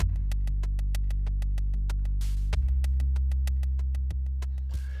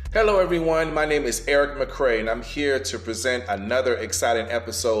Hello everyone, my name is Eric McCray and I'm here to present another exciting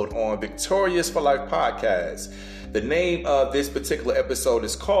episode on Victorious for Life podcast. The name of this particular episode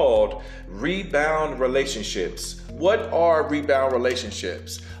is called Rebound Relationships. What are rebound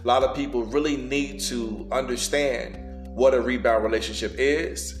relationships? A lot of people really need to understand what a rebound relationship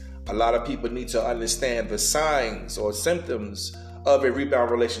is. A lot of people need to understand the signs or symptoms of a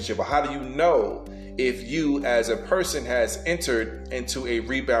rebound relationship. Or how do you know if you as a person has entered into a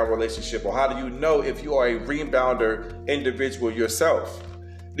rebound relationship? Or how do you know if you are a rebounder individual yourself?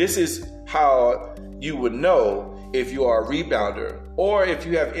 This is how you would know if you are a rebounder or if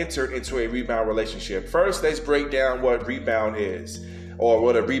you have entered into a rebound relationship. First, let's break down what rebound is or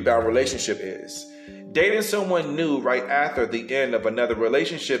what a rebound relationship is. Dating someone new right after the end of another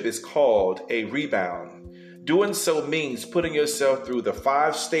relationship is called a rebound. Doing so means putting yourself through the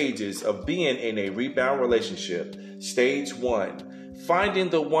 5 stages of being in a rebound relationship. Stage 1, finding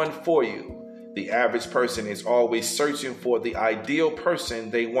the one for you. The average person is always searching for the ideal person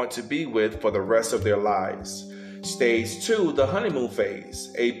they want to be with for the rest of their lives. Stage 2, the honeymoon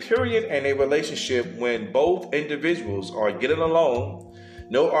phase, a period in a relationship when both individuals are getting along,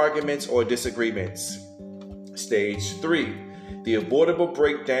 no arguments or disagreements. Stage 3, the avoidable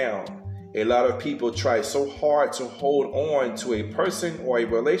breakdown. A lot of people try so hard to hold on to a person or a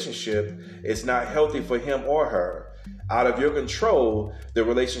relationship. It's not healthy for him or her. Out of your control, the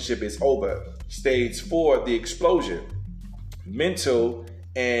relationship is over. Stage 4, the explosion. Mental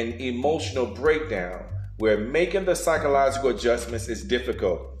and emotional breakdown, where making the psychological adjustments is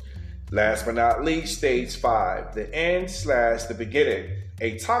difficult. Last but not least, stage 5, the end/the beginning.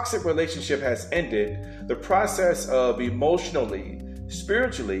 A toxic relationship has ended. The process of emotionally,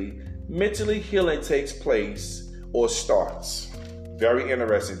 spiritually, mentally healing takes place or starts. Very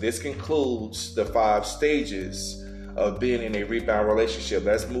interesting. This concludes the 5 stages of being in a rebound relationship.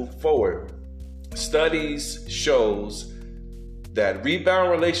 Let's move forward. Studies shows that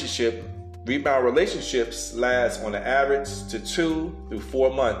rebound relationships last on an average to 2 through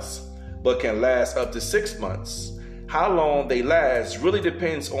 4 months, but can last up to 6 months. How long they last really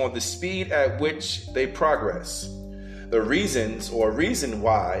depends on the speed at which they progress. The reason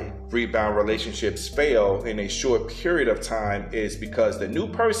why rebound relationships fail in a short period of time is because the new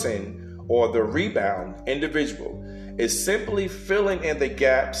person or the rebound individual is simply filling in the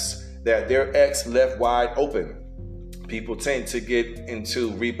gaps that their ex left wide open. People tend to get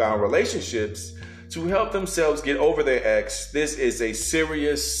into rebound relationships to help themselves get over their ex. This is a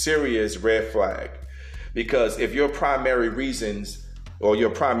serious red flag, because if your primary reason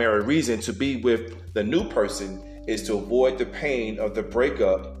to be with the new person is to avoid the pain of the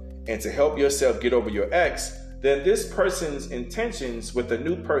breakup and to help yourself get over your ex, then this person's intentions with the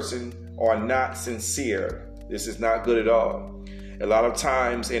new person are not sincere. This is not good at all. A lot of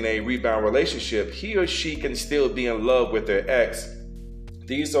times in a rebound relationship, he or she can still be in love with their ex.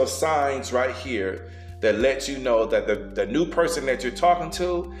 These are signs right here that let you know that the new person that you're talking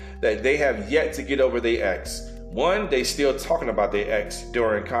to, that they have yet to get over their ex. One, they still talking about their ex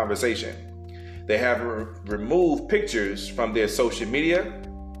during conversation. They have removed pictures from their social media.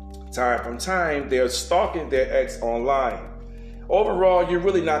 Time from time, they're stalking their ex online. Overall, you're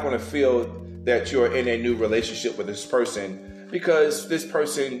really not going to feel that you're in a new relationship with this person, because this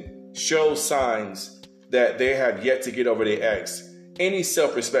person shows signs that they have yet to get over their ex. Any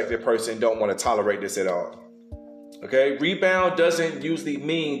self-respected person don't want to tolerate this at all. Okay? Rebound doesn't usually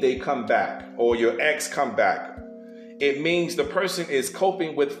mean they come back or your ex come back. It means the person is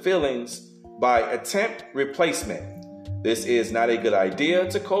coping with feelings by attempt replacement. This is not a good idea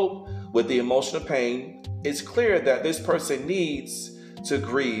to cope with the emotional pain. It's clear that this person needs to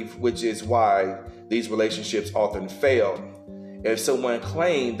grieve, which is why these relationships often fail. If someone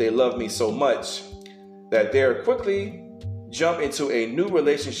claims they love me so much that they're quickly jump into a new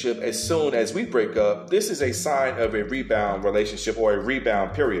relationship as soon as we break up, this is a sign of a rebound relationship or a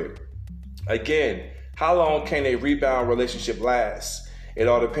rebound period. Again, how long can a rebound relationship last? It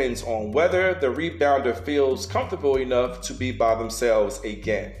all depends on whether the rebounder feels comfortable enough to be by themselves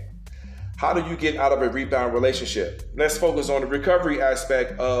again. How do you get out of a rebound relationship? Let's focus on the recovery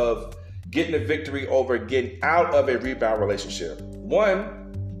aspect of getting a victory over getting out of a rebound relationship.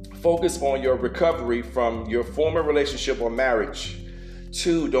 1, focus on your recovery from your former relationship or marriage.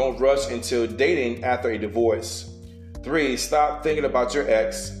 2, don't rush into dating after a divorce. 3, stop thinking about your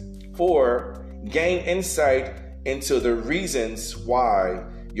ex. 4, gain insight into the reasons why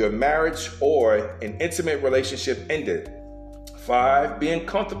your marriage or an intimate relationship ended. 5, being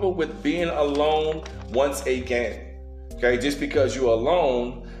comfortable with being alone once again. Okay, just because you're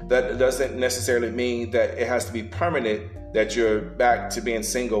alone that doesn't necessarily mean that it has to be permanent, that you're back to being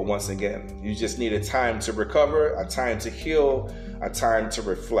single once again. You just need a time to recover, a time to heal, a time to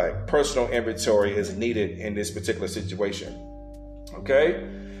reflect. Personal inventory is needed in this particular situation. Okay?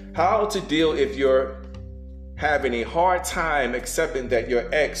 How to deal if you're having a hard time accepting that your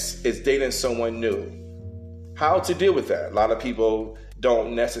ex is dating someone new. How to deal with that? A lot of people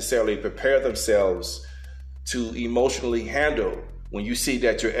don't necessarily prepare themselves to emotionally handle when you see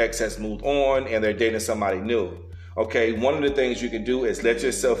that your ex has moved on and they're dating somebody new. Okay, one of the things you can do is let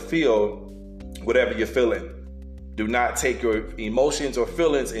yourself feel whatever you're feeling. Do not take your emotions or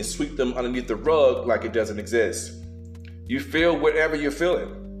feelings and sweep them underneath the rug like it doesn't exist. You feel whatever you're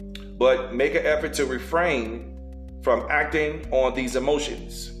feeling, but make an effort to refrain from acting on these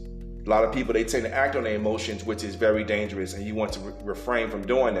emotions. A lot of people, they tend to act on their emotions, which is very dangerous, and you want to refrain from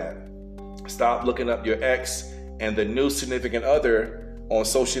doing that. Stop looking up your ex and the new significant other on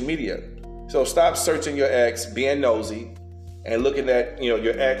social media. So stop searching your ex, being nosy, and looking at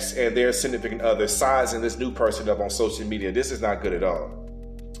your ex and their significant other, sizing this new person up on social media. This is not good at all.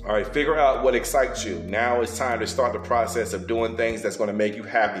 All right, figure out what excites you. Now it's time to start the process of doing things that's going to make you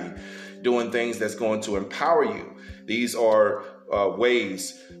happy, doing things that's going to empower you. These are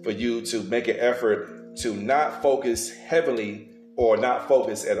ways for you to make an effort to not focus heavily or not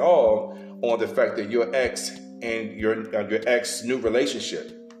focus at all on the fact that your ex and your ex new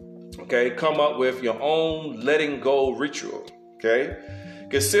relationship. Okay, come up with your own letting go ritual. Okay,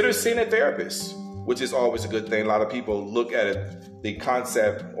 consider seeing a therapist, which is always a good thing. A lot of people look at it, the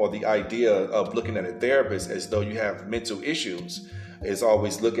concept or the idea of looking at a therapist as though you have mental issues is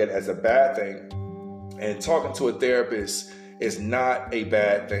always looked at as a bad thing. And talking to a therapist is not a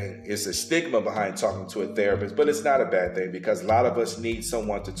bad thing. It's a stigma behind talking to a therapist, but it's not a bad thing because a lot of us need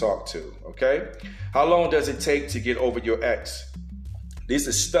someone to talk to, okay? How long does it take to get over your ex? These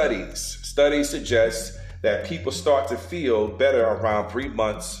are studies. Studies suggest that people start to feel better around 3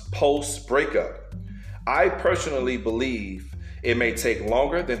 months post-breakup. I personally believe it may take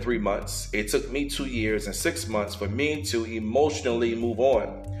longer than 3 months. It took me 2 years and 6 months for me to emotionally move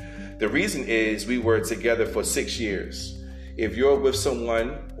on. The reason is we were together for 6 years. If you're with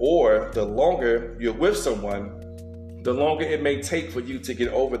someone, or the longer you're with someone, the longer it may take for you to get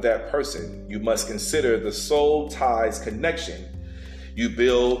over that person. You must consider the soul ties connection. You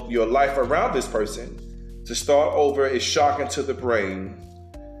build your life around this person. To start over is shocking to the brain,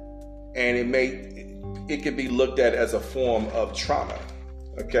 and it can be looked at as a form of trauma.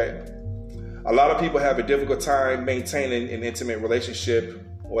 Okay? A lot of people have a difficult time maintaining an intimate relationship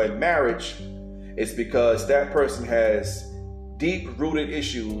or a marriage. It's because that person has deep-rooted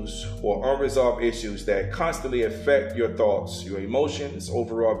issues or unresolved issues that constantly affect your thoughts, your emotions,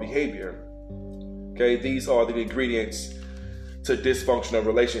 overall behavior. Okay, these are the ingredients to dysfunctional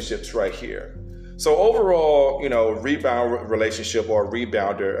relationships right here. So overall, rebound relationship or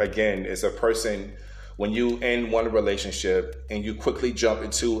rebounder, again, is a person when you end one relationship and you quickly jump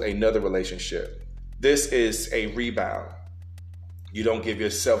into another relationship. This is a rebound. You don't give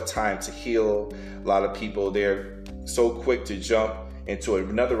yourself time to heal. A lot of people, they're so quick to jump into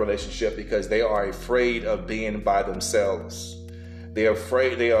another relationship because they are afraid of being by themselves. They are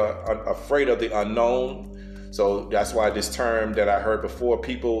afraid of the unknown. So that's why this term that I heard before,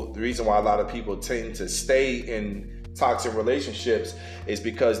 the reason why a lot of people tend to stay in toxic relationships is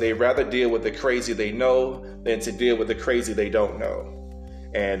because they rather deal with the crazy they know than to deal with the crazy they don't know.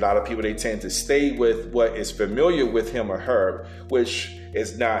 And a lot of people, they tend to stay with what is familiar with him or her, which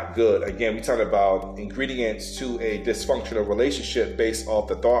is not good. Again, we're talking about ingredients to a dysfunctional relationship based off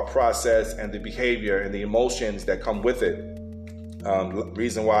the thought process and the behavior and the emotions that come with it.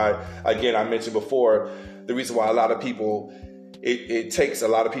 Reason why, again, I mentioned before, the reason why a lot of people, it takes a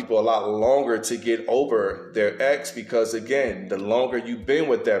lot of people a lot longer to get over their ex because, again, the longer you've been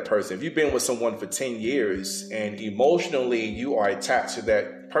with that person, if you've been with someone for 10 years and emotionally you are attached to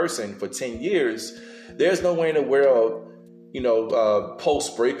that person for 10 years, there's no way in the world,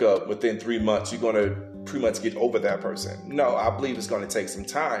 post breakup within 3 months, you're going to pretty much get over that person. No, I believe it's going to take some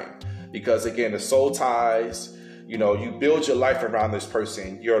time because, again, the soul ties, you build your life around this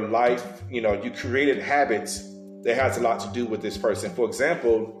person. Your life, you created habits that has a lot to do with this person. For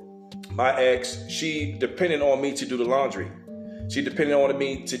example, my ex, she depended on me to do the laundry. She depended on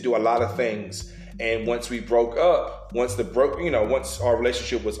me to do a lot of things. And once we broke up, once our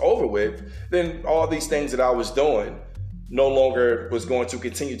relationship was over with, then all these things that I was doing no longer was going to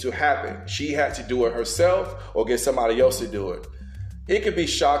continue to happen. She had to do it herself or get somebody else to do it. It could be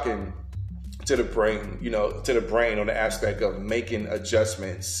shocking to the brain on the aspect of making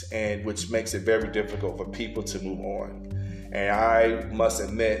adjustments, and which makes it very difficult for people to move on. And I must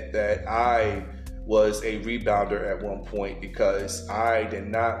admit that I was a rebounder at one point because I did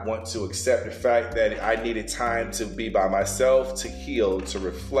not want to accept the fact that I needed time to be by myself, to heal, to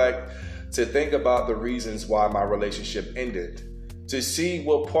reflect, to think about the reasons why my relationship ended, to see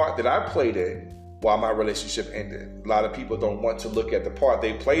what part that I played in why my relationship ended. A lot of people don't want to look at the part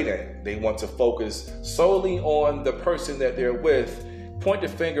they played in. They want to focus solely on the person that they're with, point the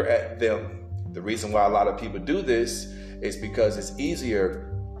finger at them. The reason why a lot of people do this is because it's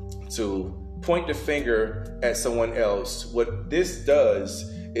easier to point the finger at someone else. What this does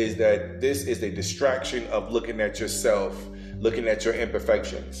is that this is a distraction of looking at yourself, looking at your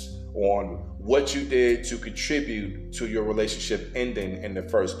imperfections, on what you did to contribute to your relationship ending in the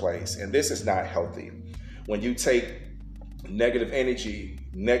first place. And this is not healthy. When you take negative energy,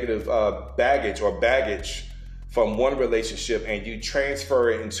 negative baggage from one relationship and you transfer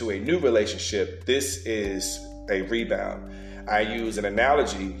it into a new relationship, this is a rebound. I use an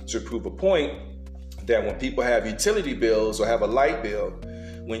analogy to prove a point that when people have utility bills or have a light bill,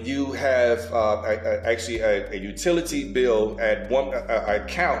 when you have a utility bill at one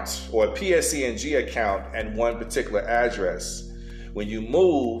account or a PSE&G account at one particular address, when you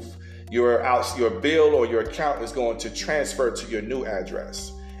move, your bill or your account is going to transfer to your new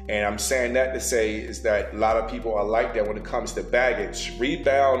address. And I'm saying that to say is that a lot of people are like that when it comes to baggage.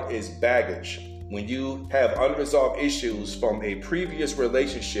 Rebound is baggage. When you have unresolved issues from a previous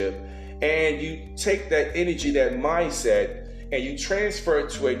relationship and you take that energy, that mindset, and you transfer it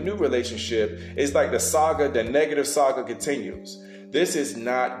to a new relationship, it's like the negative saga continues. This is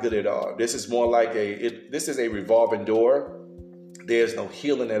not good at all. This is more like this is a revolving door. There's no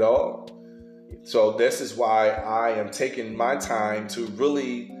healing at all. So this is why I am taking my time to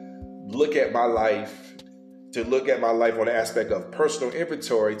really look at my life, on the aspect of personal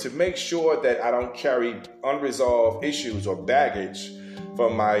inventory, to make sure that I don't carry unresolved issues or baggage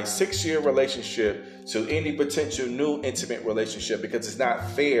from my 6-year relationship to any potential new intimate relationship, because it's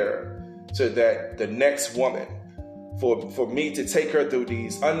not fair to the next woman for me to take her through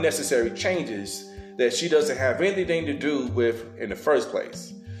these unnecessary changes that she doesn't have anything to do with in the first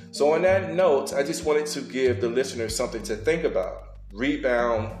place. So on that note, I just wanted to give the listeners something to think about.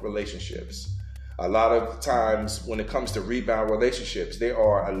 Rebound relationships. A lot of times when it comes to rebound relationships, there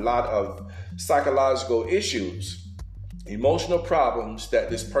are a lot of psychological issues, emotional problems that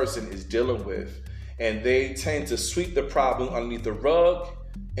this person is dealing with. And they tend to sweep the problem underneath the rug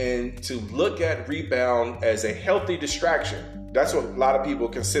and to look at rebound as a healthy distraction. That's what a lot of people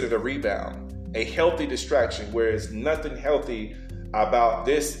consider a rebound, a healthy distraction, whereas nothing healthy about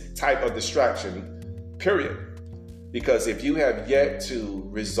this type of distraction, period. Because if you have yet to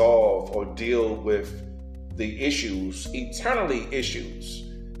resolve or deal with the issues, eternally issues,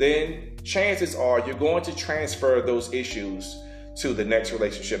 then chances are you're going to transfer those issues to the next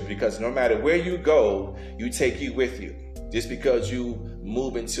relationship, because no matter where you go, you take you with you. Just because you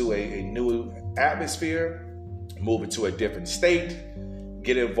move into a new atmosphere, move into a different state,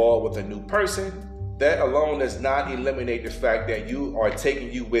 get involved with a new person, that alone does not eliminate the fact that you are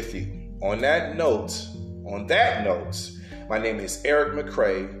taking you with you. On that note, my name is Eric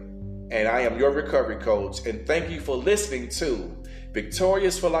McCray, and I am your recovery coach. And thank you for listening to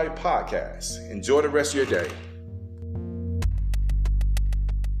Victorious for Life podcast. Enjoy the rest of your day.